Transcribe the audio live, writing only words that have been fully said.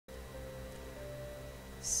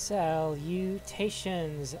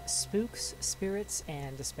Salutations, spooks, spirits,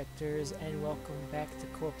 and specters, and welcome back to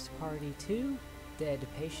Corpse Party 2, Dead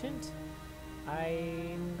Patient.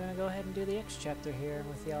 I'm gonna go ahead and do the X chapter here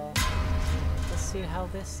with y'all. Let's see how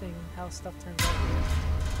stuff turns out here.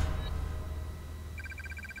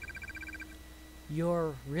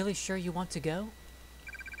 You're really sure you want to go?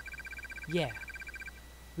 Yeah.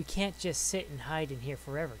 We can't just sit and hide in here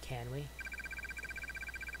forever, can we?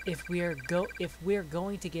 If we're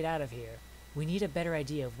going to get out of here, we need a better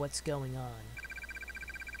idea of what's going on.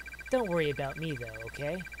 Don't worry about me though,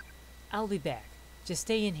 okay? I'll be back. Just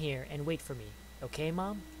stay in here and wait for me, okay,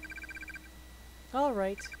 Mom? All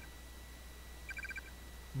right.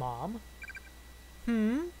 Mom?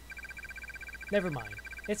 Never mind.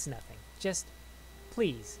 It's nothing. Just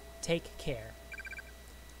please take care.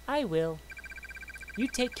 I will. You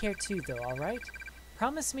take care too though, all right?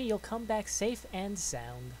 Promise me you'll come back safe and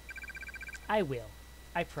sound. I will.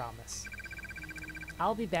 I promise.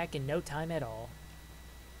 I'll be back in no time at all.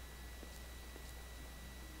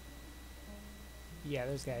 Yeah,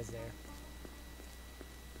 there's guys there.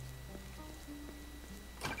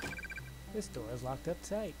 This door is locked up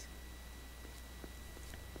tight.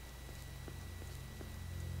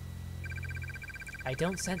 I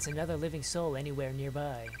don't sense another living soul anywhere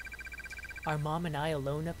nearby. Are Mom and I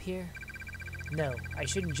alone up here? No, I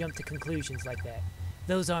shouldn't jump to conclusions like that.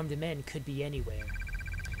 Those armed men could be anywhere.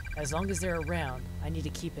 As long as they're around, I need to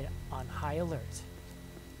keep it on high alert.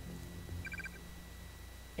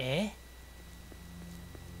 Eh?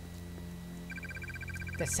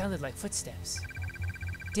 That sounded like footsteps.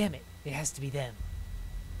 Damn it, it has to be them.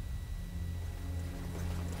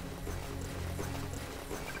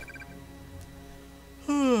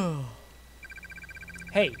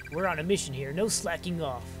 Hey, we're on a mission here, no slacking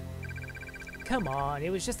off. Come on, it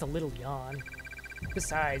was just a little yawn.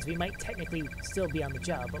 Besides, we might technically still be on the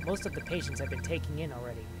job, but most of the patients have been taken in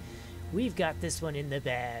already. We've got this one in the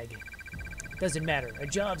bag. Doesn't matter, a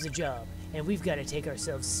job's a job, and we've got to take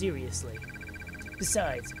ourselves seriously.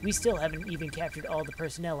 Besides, we still haven't even captured all the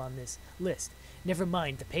personnel on this list, never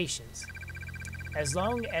mind the patients. As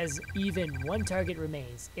long as even one target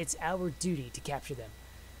remains, it's our duty to capture them.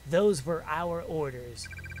 Those were our orders.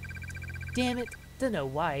 Damn it, don't know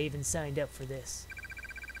why I even signed up for this.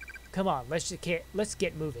 Come on, let's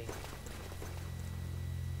get moving.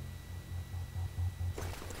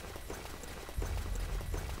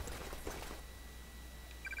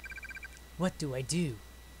 What do I do?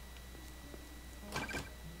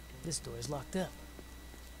 This door is locked up.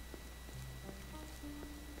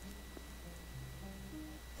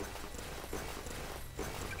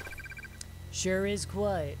 Sure is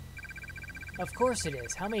quiet. Of course it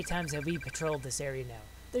is. How many times have we patrolled this area now?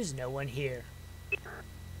 There's no one here.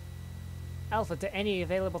 Alpha to any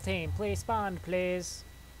available team. Please spawn, please.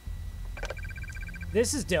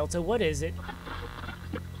 This is Delta. What is it?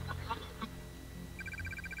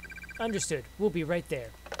 Understood. We'll be right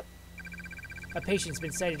there. A patient's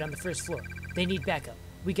been sighted on the first floor. They need backup.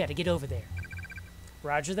 We gotta get over there.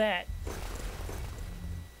 Roger that.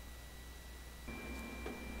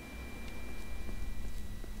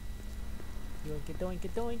 Yoinky doinky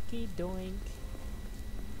doinky doink.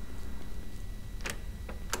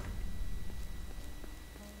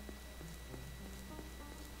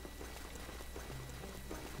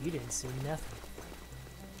 You didn't see nothing.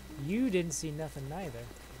 You didn't see nothing neither.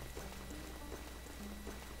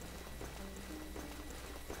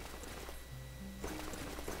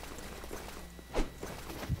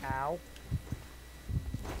 Ow.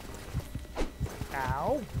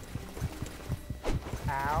 Ow.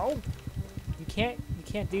 Ow. You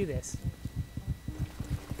can't do this.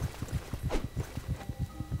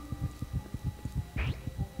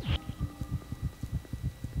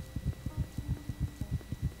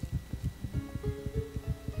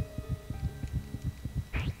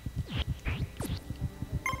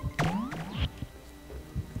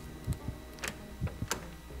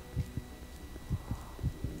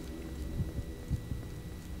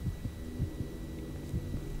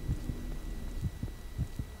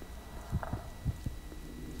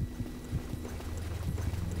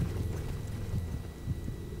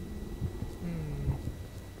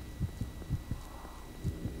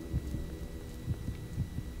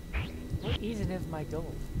 Isn't it my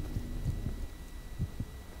goal?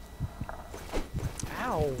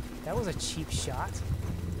 Ow! That was a cheap shot.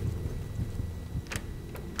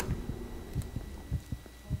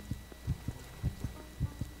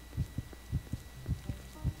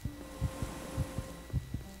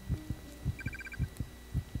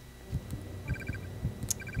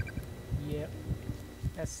 Yep.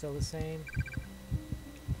 That's still the same.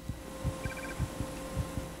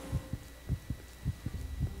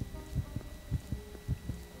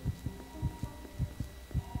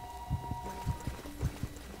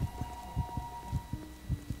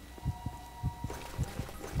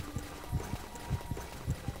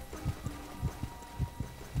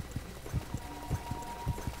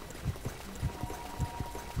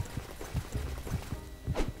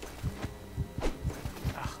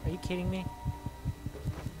 kidding me?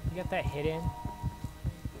 You got that hidden?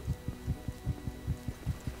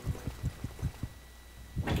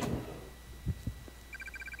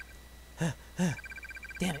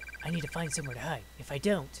 Damn it, I need to find somewhere to hide. If I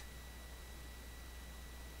don't...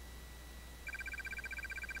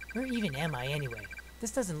 Where even am I anyway?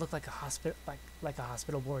 This doesn't look like a hospital like a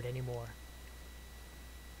hospital ward anymore.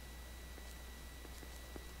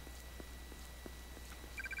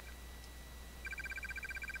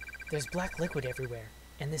 There's black liquid everywhere,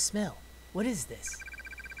 and this smell. What is this?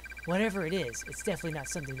 Whatever it is, it's definitely not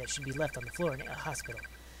something that should be left on the floor in a hospital.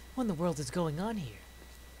 What in the world is going on here?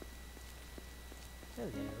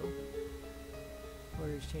 Hello.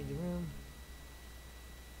 Orders changing room.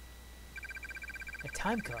 A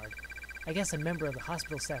time card? I guess a member of the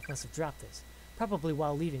hospital staff must have dropped this, probably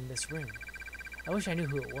while leaving this room. I wish I knew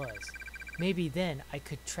who it was. Maybe then I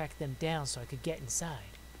could track them down so I could get inside.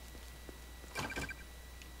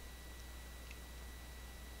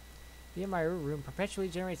 The MRI room perpetually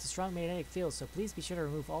generates a strong magnetic field, so please be sure to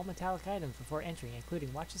remove all metallic items before entering,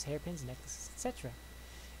 including watches, hairpins, necklaces, etc.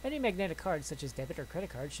 Any magnetic cards, such as debit or credit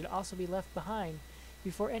cards, should also be left behind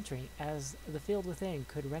before entering, as the field within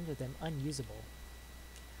could render them unusable.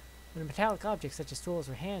 When metallic objects such as tools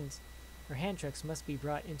or hand trucks must be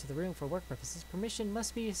brought into the room for work purposes, permission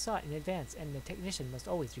must be sought in advance, and the technician must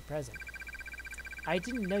always be present. I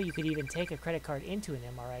didn't know you could even take a credit card into an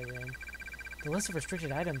MRI room. The list of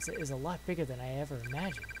restricted items is a lot bigger than I ever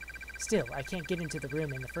imagined. Still, I can't get into the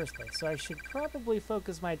room in the first place, so I should probably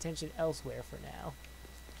focus my attention elsewhere for now.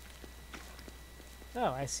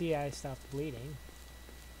 Oh, I see I stopped bleeding.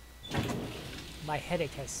 My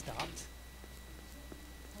headache has stopped.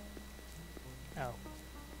 Oh.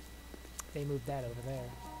 They moved that over there.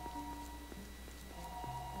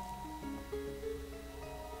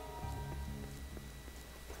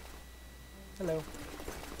 Hello.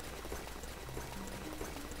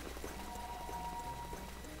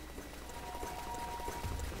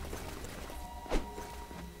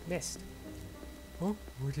 Missed. Oh,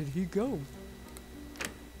 where did he go?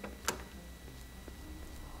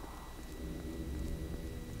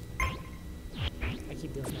 I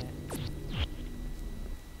keep doing that.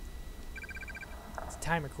 It's a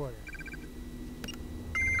time recorder.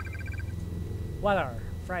 Walar,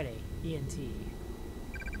 Friday, ENT.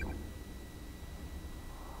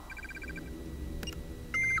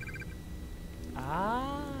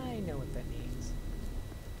 I know what that means.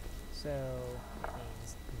 So, it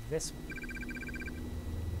means this one.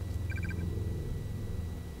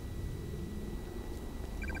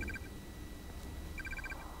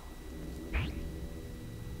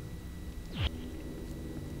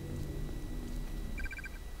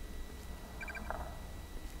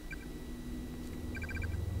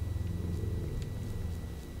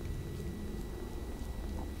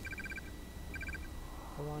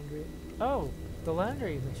 The laundry. Oh, the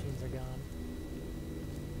laundry machines are gone.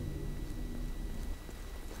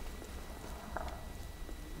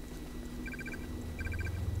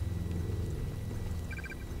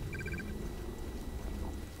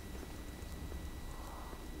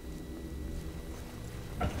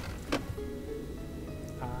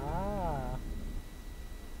 Ah.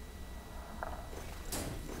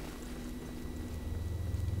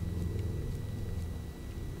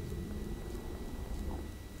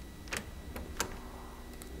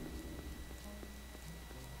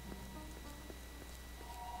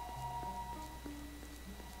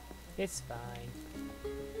 It's fine.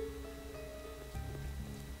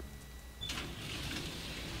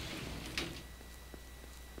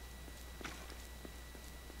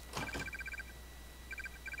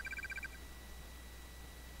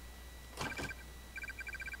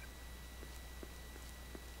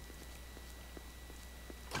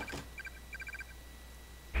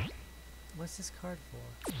 What's this card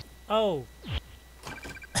for? Oh!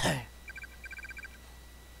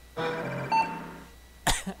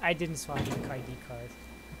 I didn't swap the ID card.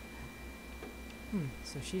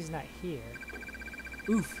 So she's not here.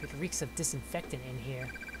 Oof, it reeks of disinfectant in here.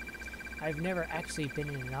 I've never actually been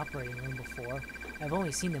in an operating room before. I've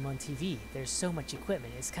only seen them on TV. There's so much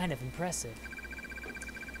equipment, it's kind of impressive.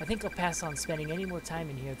 I think I'll pass on spending any more time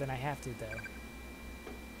in here than I have to, though.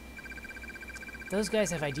 Those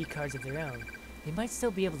guys have ID cards of their own. They might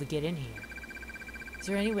still be able to get in here. Is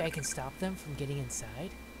there any way I can stop them from getting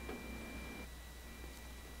inside?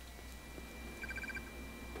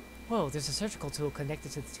 Whoa, there's a surgical tool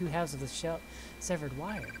connected to the two halves of the severed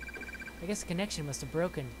wire. I guess the connection must have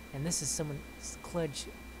broken, and this is someone's kludge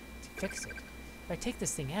to fix it. If I take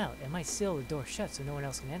this thing out, it might seal the door shut so no one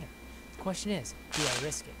else can enter. The question is, do I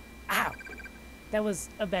risk it? Ow! That was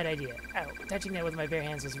a bad idea. Ow, touching that with my bare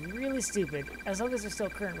hands was really stupid. As long as there's still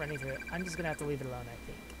current running through it, I'm just gonna have to leave it alone, I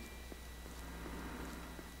think.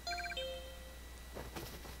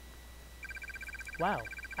 Wow,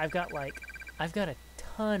 I've got a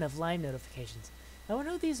ton of Lime notifications. I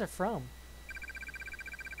wonder who these are from.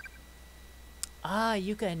 Ah,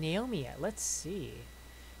 Yuka and Naomi. Let's see.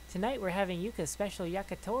 Tonight we're having Yuka's special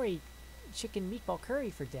yakitori chicken meatball curry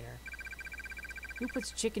for dinner. Who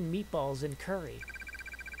puts chicken meatballs in curry?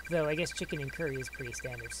 Though I guess chicken and curry is pretty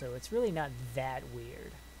standard, so it's really not that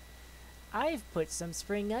weird. I've put some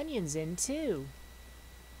spring onions in too.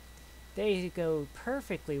 They go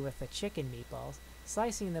perfectly with the chicken meatballs.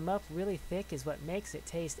 Slicing them up really thick is what makes it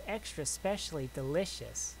taste extra specially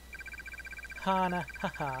delicious. Hana,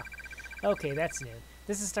 haha. Okay, that's new.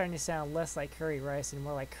 This is starting to sound less like curry rice and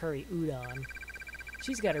more like curry udon.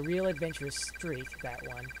 She's got a real adventurous streak, that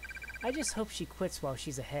one. I just hope she quits while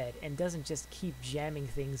she's ahead and doesn't just keep jamming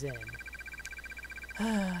things in.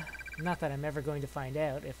 Not that I'm ever going to find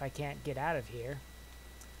out if I can't get out of here.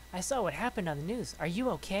 I saw what happened on the news. Are you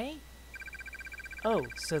okay? Oh,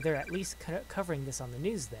 so they're at least covering this on the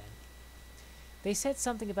news then. They said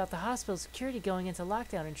something about the hospital security going into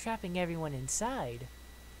lockdown and trapping everyone inside.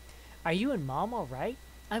 Are you and Mom all right?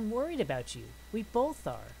 I'm worried about you. We both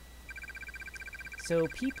are. So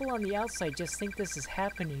people on the outside just think this is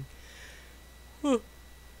happening.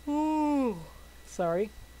 Sorry.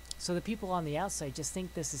 So the people on the outside just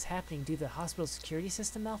think this is happening due to the hospital security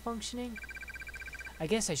system malfunctioning? I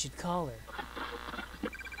guess I should call her.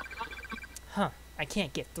 Huh, I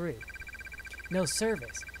can't get through. No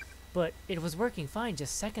service. But it was working fine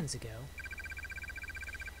just seconds ago.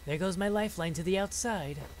 There goes my lifeline to the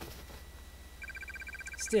outside.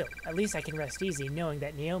 Still, at least I can rest easy knowing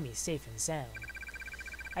that Naomi's safe and sound.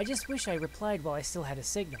 I just wish I replied while I still had a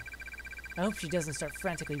signal. I hope she doesn't start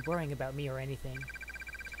frantically worrying about me or anything.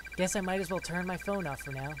 Guess I might as well turn my phone off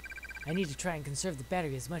for now. I need to try and conserve the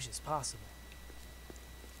battery as much as possible.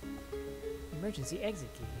 Emergency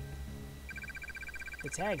exit key. The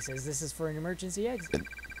tag says this is for an emergency exit.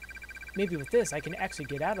 Maybe with this I can actually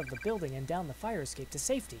get out of the building and down the fire escape to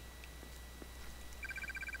safety.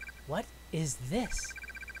 What is this?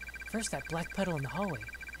 First that black puddle in the hallway,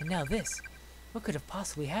 and now this. What could have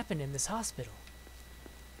possibly happened in this hospital?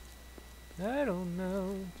 I don't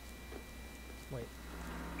know. Wait.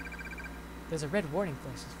 There's a red warning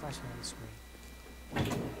flash that's flashing on the screen.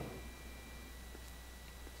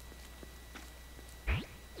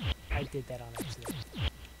 I did that on accident.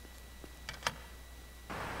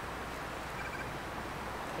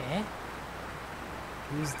 Eh?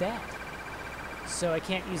 Who's that? So I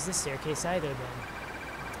can't use this staircase either then.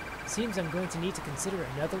 Seems I'm going to need to consider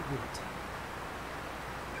another route.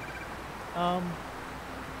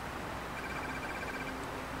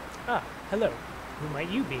 Ah, hello. Who might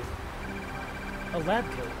you be? A lab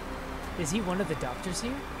coat. Is he one of the doctors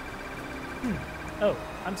here? Oh,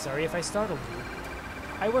 I'm sorry if I startled you.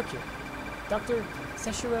 I work here. Dr.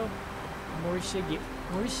 Seshiro Morishige,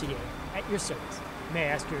 at your service. May I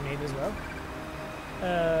ask your name as well?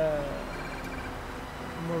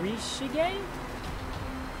 Morishige?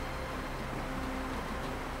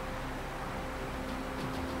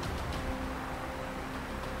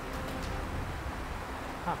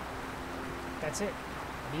 Huh. That's it.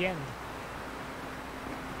 The end.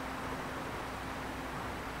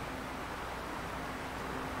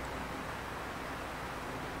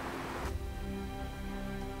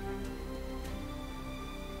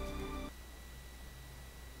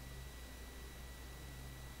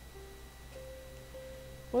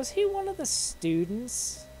 Was he one of the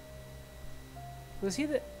students? Was he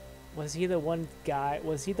the one guy?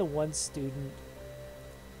 Was he the one student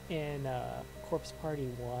in Corpse Party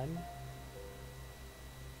 1?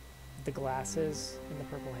 The glasses and the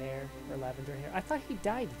purple hair or lavender hair. I thought he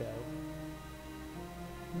died though.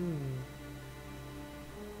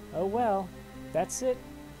 Oh well, that's it.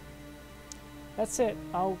 That's it.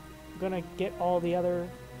 I'm gonna get all the other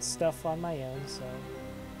stuff on my own, so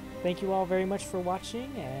thank you all very much for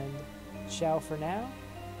watching, and ciao for now.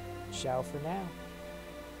 Ciao for now.